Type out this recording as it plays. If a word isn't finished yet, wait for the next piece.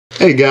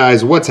Hey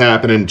guys, what's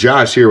happening?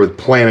 Josh here with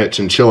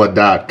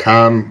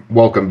PlanetChinchilla.com.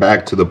 Welcome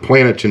back to the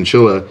Planet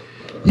Chinchilla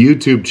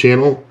YouTube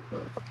channel.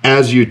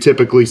 As you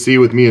typically see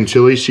with me and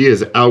Chili, she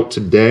is out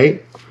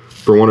today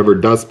for one of her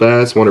dust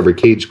baths, one of her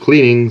cage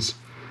cleanings,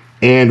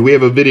 and we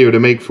have a video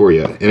to make for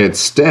you. And it's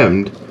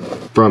stemmed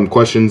from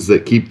questions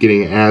that keep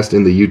getting asked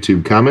in the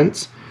YouTube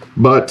comments.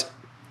 But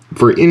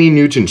for any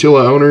new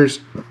chinchilla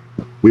owners,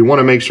 we want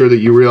to make sure that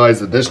you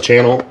realize that this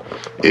channel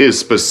is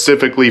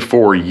specifically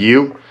for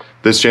you.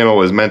 This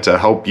channel is meant to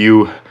help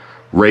you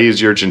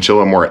raise your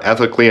chinchilla more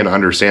ethically and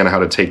understand how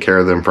to take care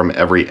of them from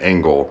every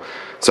angle,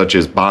 such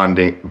as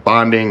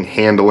bonding,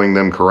 handling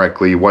them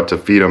correctly, what to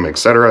feed them,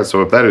 etc.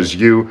 So if that is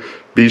you,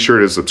 be sure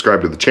to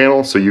subscribe to the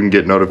channel so you can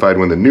get notified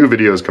when the new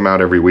videos come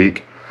out every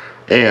week.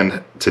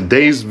 And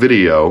today's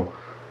video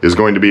is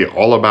going to be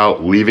all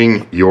about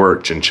leaving your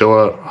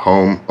chinchilla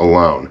home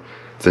alone.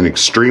 It's an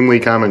extremely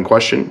common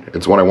question.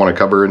 It's one I want to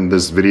cover in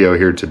this video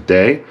here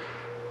today.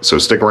 So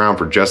stick around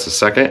for just a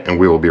second and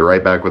we will be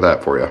right back with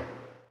that for you.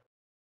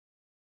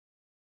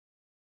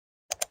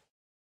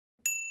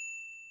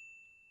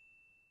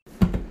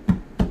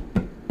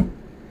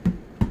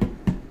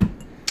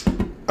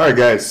 Alright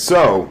guys,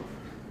 so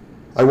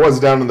I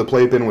was down in the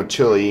playpen with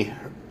Chili.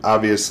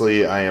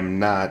 Obviously I am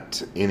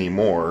not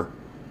anymore.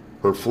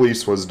 Her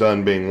fleece was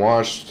done being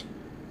washed.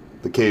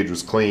 The cage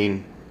was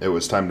clean. It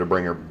was time to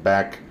bring her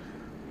back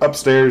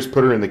upstairs,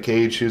 put her in the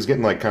cage. She was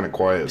getting like kind of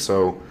quiet,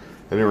 so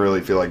I didn't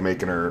really feel like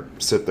making her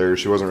sit there.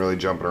 She wasn't really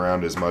jumping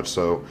around as much,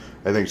 so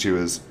I think she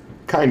was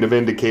kind of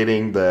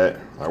indicating that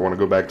I want to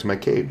go back to my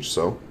cage.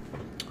 So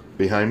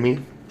behind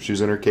me,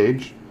 she's in her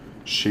cage.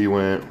 She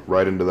went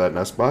right into that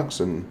nest box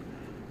and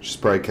she's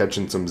probably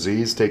catching some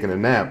Z's, taking a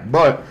nap.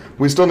 But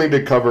we still need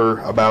to cover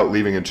about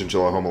leaving a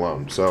chinchilla home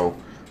alone. So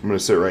I'm going to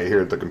sit right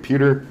here at the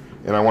computer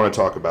and I want to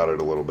talk about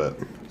it a little bit.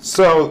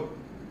 So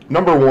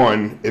number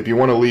one, if you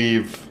want to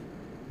leave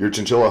your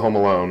chinchilla home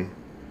alone,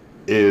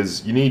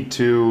 is you need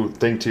to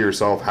think to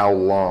yourself, how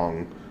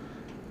long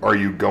are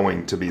you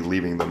going to be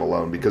leaving them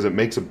alone? Because it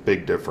makes a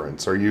big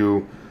difference. Are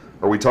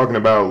we talking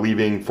about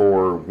leaving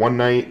for one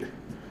night,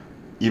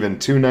 even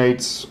 2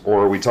 nights,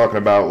 or are we talking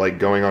about like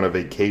going on a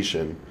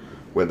vacation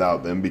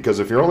without them? Because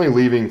if you're only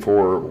leaving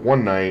for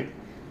one night,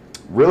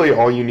 really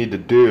all you need to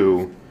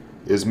do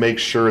is make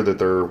sure that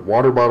their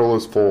water bottle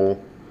is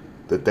full,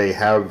 that they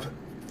have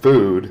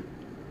food,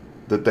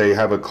 that they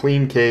have a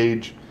clean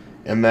cage,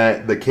 and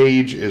that the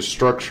cage is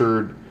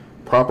structured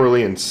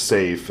properly and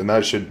safe. And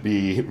that should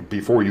be,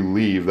 before you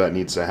leave, that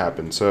needs to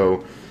happen.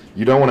 So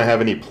you don't want to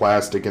have any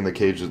plastic in the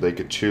cage that they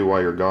could chew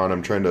while you're gone.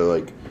 I'm trying to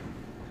like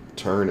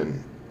turn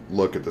and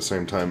look at the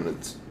same time and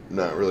it's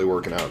not really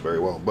working out very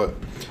well. But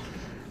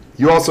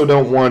you also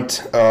don't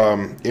want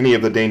any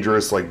of the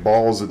dangerous like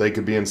balls that they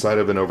could be inside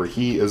of and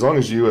overheat. As long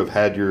as you have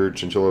had your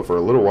chinchilla for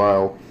a little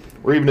while,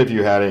 or even if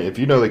you hadn't, if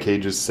you know the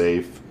cage is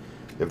safe,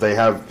 if they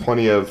have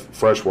plenty of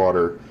fresh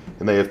water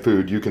and they have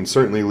food, you can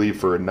certainly leave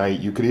for a night.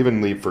 You could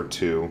even leave for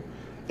 2,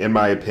 in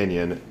my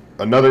opinion.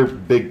 Another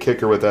big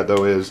kicker with that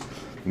though is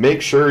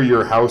make sure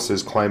your house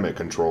is climate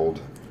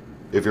controlled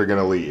if you're going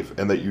to leave,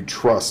 and that you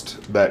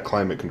trust that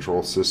climate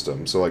control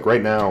system. So like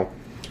right now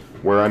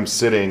where I'm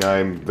sitting,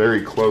 I'm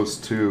very close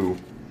to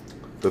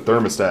the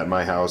thermostat in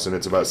my house, and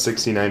it's about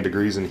 69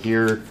 degrees in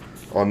here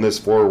on this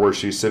floor where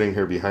she's sitting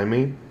here behind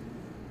me.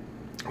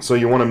 So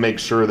you want to make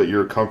sure that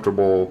you're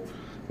comfortable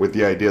with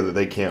the idea that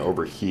they can't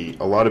overheat.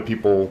 A lot of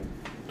people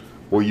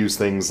will use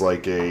things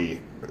like a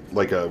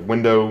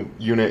window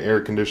unit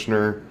air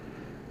conditioner,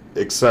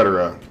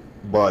 etc.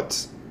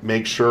 But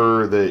make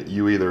sure that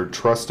you either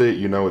trust it,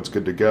 you know it's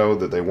good to go,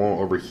 that they won't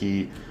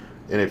overheat.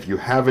 And if you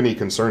have any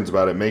concerns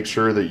about it, make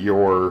sure that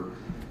you're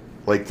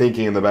like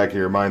thinking in the back of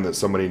your mind that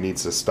somebody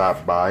needs to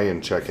stop by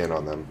and check in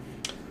on them.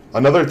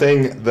 Another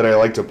thing that I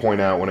like to point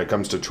out when it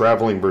comes to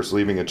traveling versus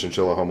leaving a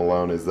chinchilla home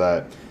alone is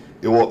that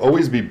it will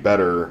always be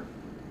better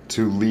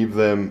to leave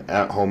them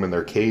at home in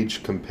their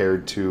cage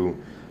compared to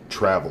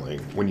traveling.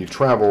 When you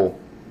travel,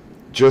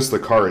 just the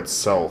car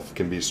itself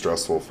can be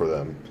stressful for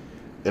them.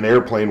 An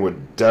airplane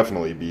would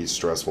definitely be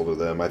stressful to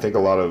them. I think a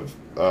lot of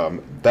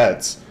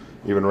vets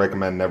even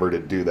recommend never to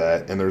do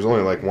that, and there's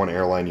only like one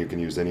airline you can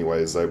use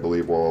anyways, I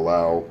believe, will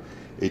allow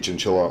a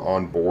chinchilla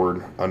on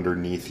board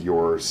underneath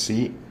your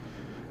seat.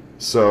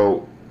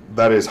 So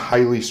that is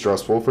highly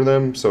stressful for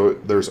them, so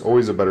there's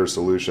always a better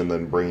solution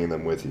than bringing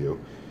them with you,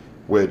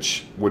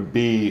 which would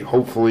be,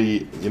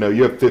 hopefully,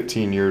 you have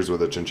 15 years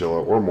with a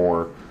chinchilla or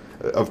more.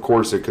 Of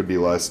course it could be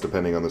less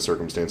depending on the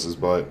circumstances,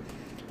 but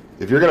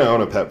if you're going to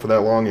own a pet for that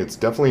long, it's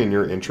definitely in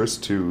your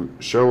interest to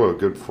show a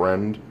good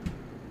friend,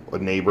 a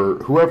neighbor,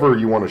 whoever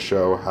you want to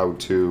show how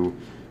to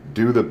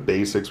do the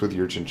basics with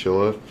your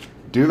chinchilla.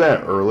 Do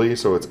that early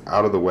so it's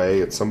out of the way.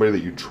 It's somebody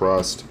that you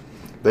trust.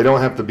 They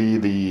don't have to be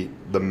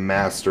the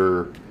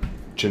master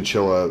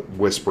chinchilla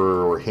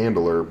whisperer or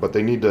handler, but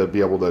they need to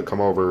be able to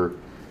come over,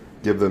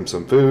 give them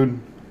some food,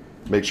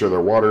 make sure their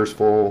water's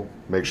full,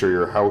 make sure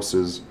your house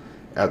is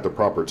at the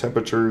proper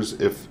temperatures.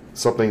 If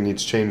something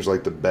needs changed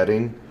like the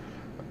bedding,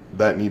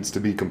 that needs to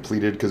be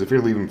completed, because if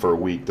you're leaving for a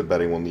week, the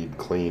bedding will need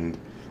cleaned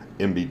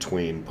in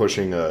between.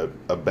 Pushing a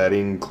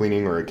bedding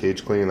cleaning or a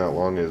cage cleaning that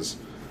long is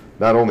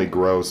not only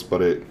gross,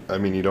 but I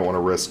mean, you don't want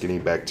to risk any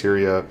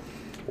bacteria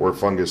or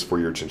fungus for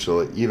your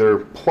chinchilla either.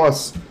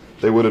 Plus,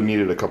 they would have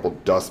needed a couple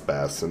dust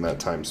baths in that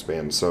time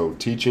span. So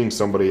teaching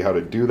somebody how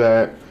to do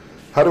that,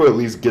 how to at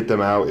least get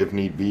them out if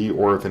need be,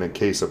 or if in a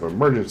case of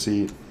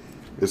emergency,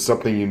 is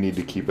something you need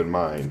to keep in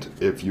mind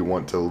if you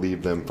want to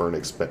leave them for an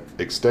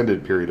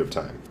extended period of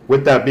time.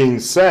 With that being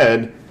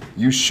said,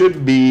 you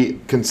should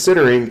be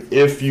considering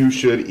if you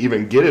should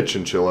even get a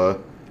chinchilla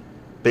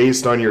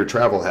based on your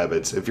travel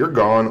habits. If you're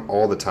gone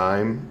all the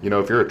time, you know,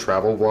 if you're a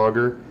travel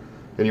vlogger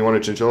and you want a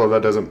chinchilla,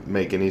 that doesn't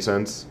make any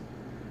sense.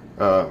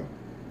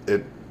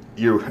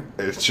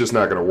 It's just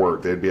not going to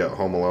work. They'd be at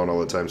home alone all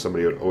the time.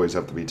 Somebody would always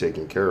have to be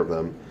taking care of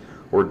them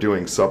or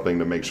doing something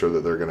to make sure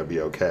that they're going to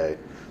be okay.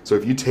 So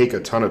if you take a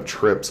ton of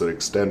trips that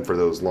extend for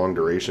those long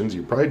durations,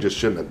 you probably just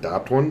shouldn't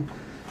adopt one.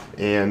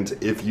 And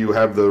if you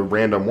have the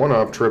random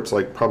one-off trips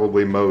like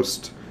probably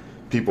most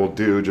people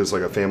do, just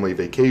like a family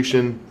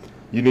vacation,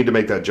 you need to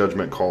make that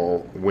judgment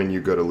call when you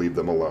go to leave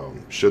them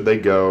alone. Should they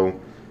go?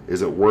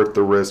 Is it worth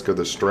the risk or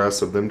the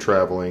stress of them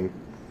traveling?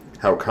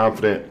 How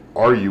confident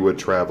are you with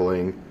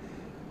traveling?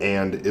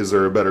 And is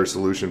there a better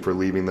solution for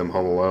leaving them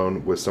home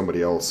alone with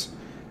somebody else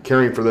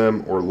caring for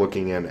them or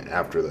looking in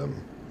after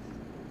them?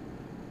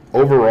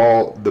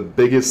 Overall, the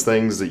biggest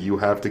things that you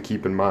have to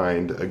keep in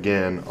mind,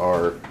 again,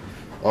 are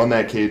on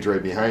that cage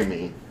right behind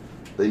me.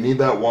 They need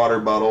that water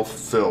bottle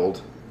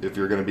filled if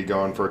you're going to be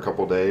gone for a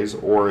couple days,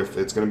 or if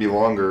it's going to be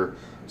longer,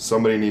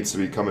 somebody needs to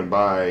be coming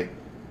by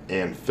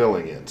and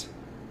filling it.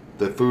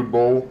 The food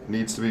bowl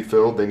needs to be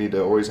filled. They need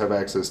to always have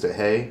access to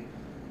hay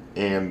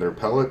and their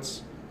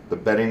pellets. The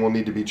bedding will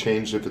need to be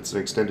changed if it's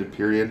an extended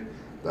period.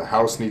 The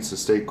house needs to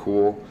stay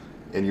cool,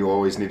 and you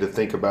always need to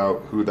think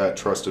about who that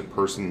trusted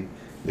person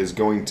is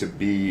going to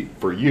be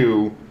for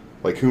you,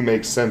 like who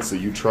makes sense that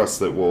you trust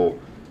that will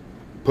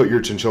put your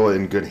chinchilla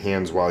in good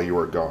hands while you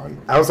are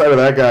gone. Outside of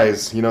that,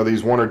 guys, you know,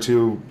 these 1 or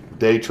 2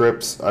 day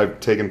trips, I've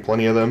taken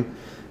plenty of them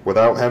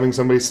without having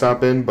somebody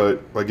stop in,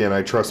 but again,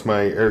 I trust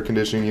my air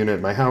conditioning unit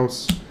in my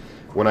house.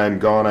 When I'm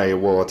gone, I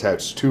will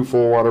attach 2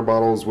 full water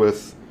bottles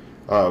with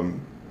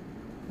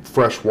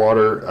fresh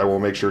water. I will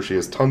make sure she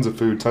has tons of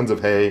food, tons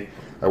of hay.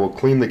 I will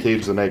clean the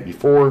cage the night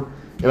before,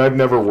 and I've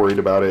never worried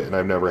about it, and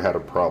I've never had a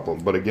problem.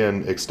 But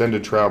again,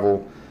 extended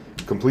travel,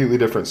 completely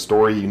different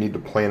story. You need to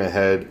plan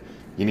ahead.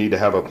 You need to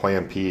have a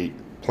plan P.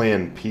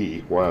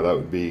 Wow, that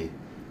would be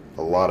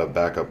a lot of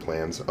backup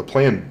plans. A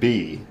plan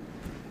B,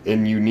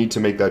 and you need to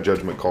make that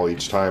judgment call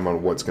each time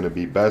on what's going to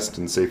be best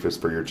and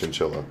safest for your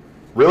chinchilla.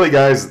 Really,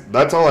 guys,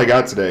 that's all I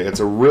got today.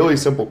 It's a really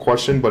simple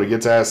question, but it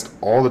gets asked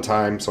all the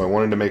time, so I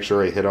wanted to make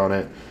sure I hit on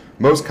it.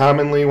 Most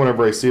commonly,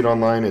 whenever I see it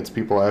online, it's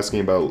people asking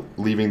about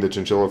leaving the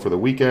chinchilla for the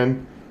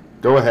weekend.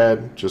 Go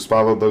ahead, just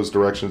follow those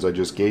directions I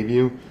just gave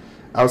you.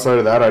 Outside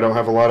of that, I don't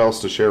have a lot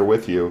else to share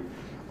with you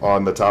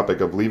on the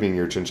topic of leaving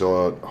your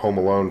chinchilla home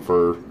alone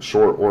for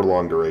short or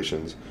long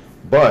durations.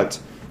 But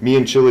me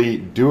and Chili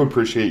do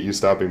appreciate you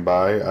stopping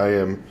by. I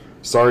am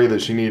sorry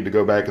that she needed to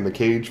go back in the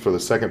cage for the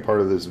second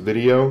part of this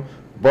video,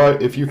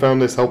 but if you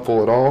found this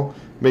helpful at all,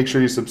 make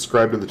sure you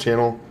subscribe to the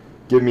channel.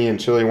 Give me and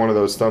Chili one of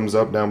those thumbs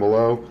up down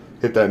below.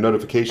 Hit that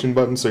notification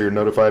button so you're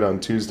notified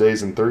on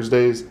Tuesdays and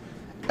Thursdays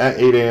at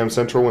 8 a.m.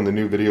 Central when the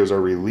new videos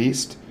are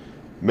released.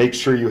 Make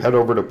sure you head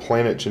over to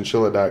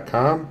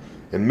planetchinchilla.com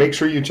and make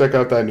sure you check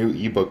out that new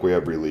ebook we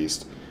have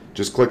released.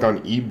 Just click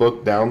on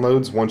ebook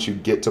downloads once you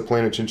get to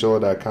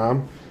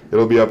planetchinchilla.com.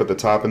 It'll be up at the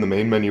top in the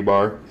main menu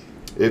bar.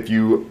 If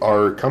you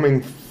are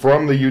coming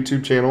from the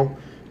YouTube channel,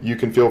 you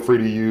can feel free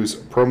to use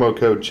promo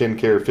code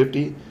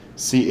CHINCARE50,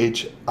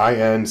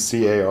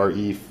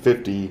 CHINCARE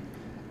 50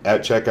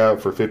 at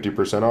checkout for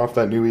 50% off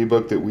that new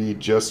ebook that we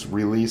just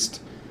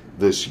released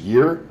this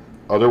year.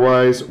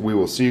 Otherwise, we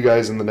will see you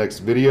guys in the next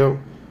video.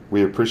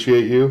 We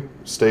appreciate you.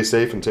 Stay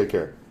safe and take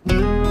care.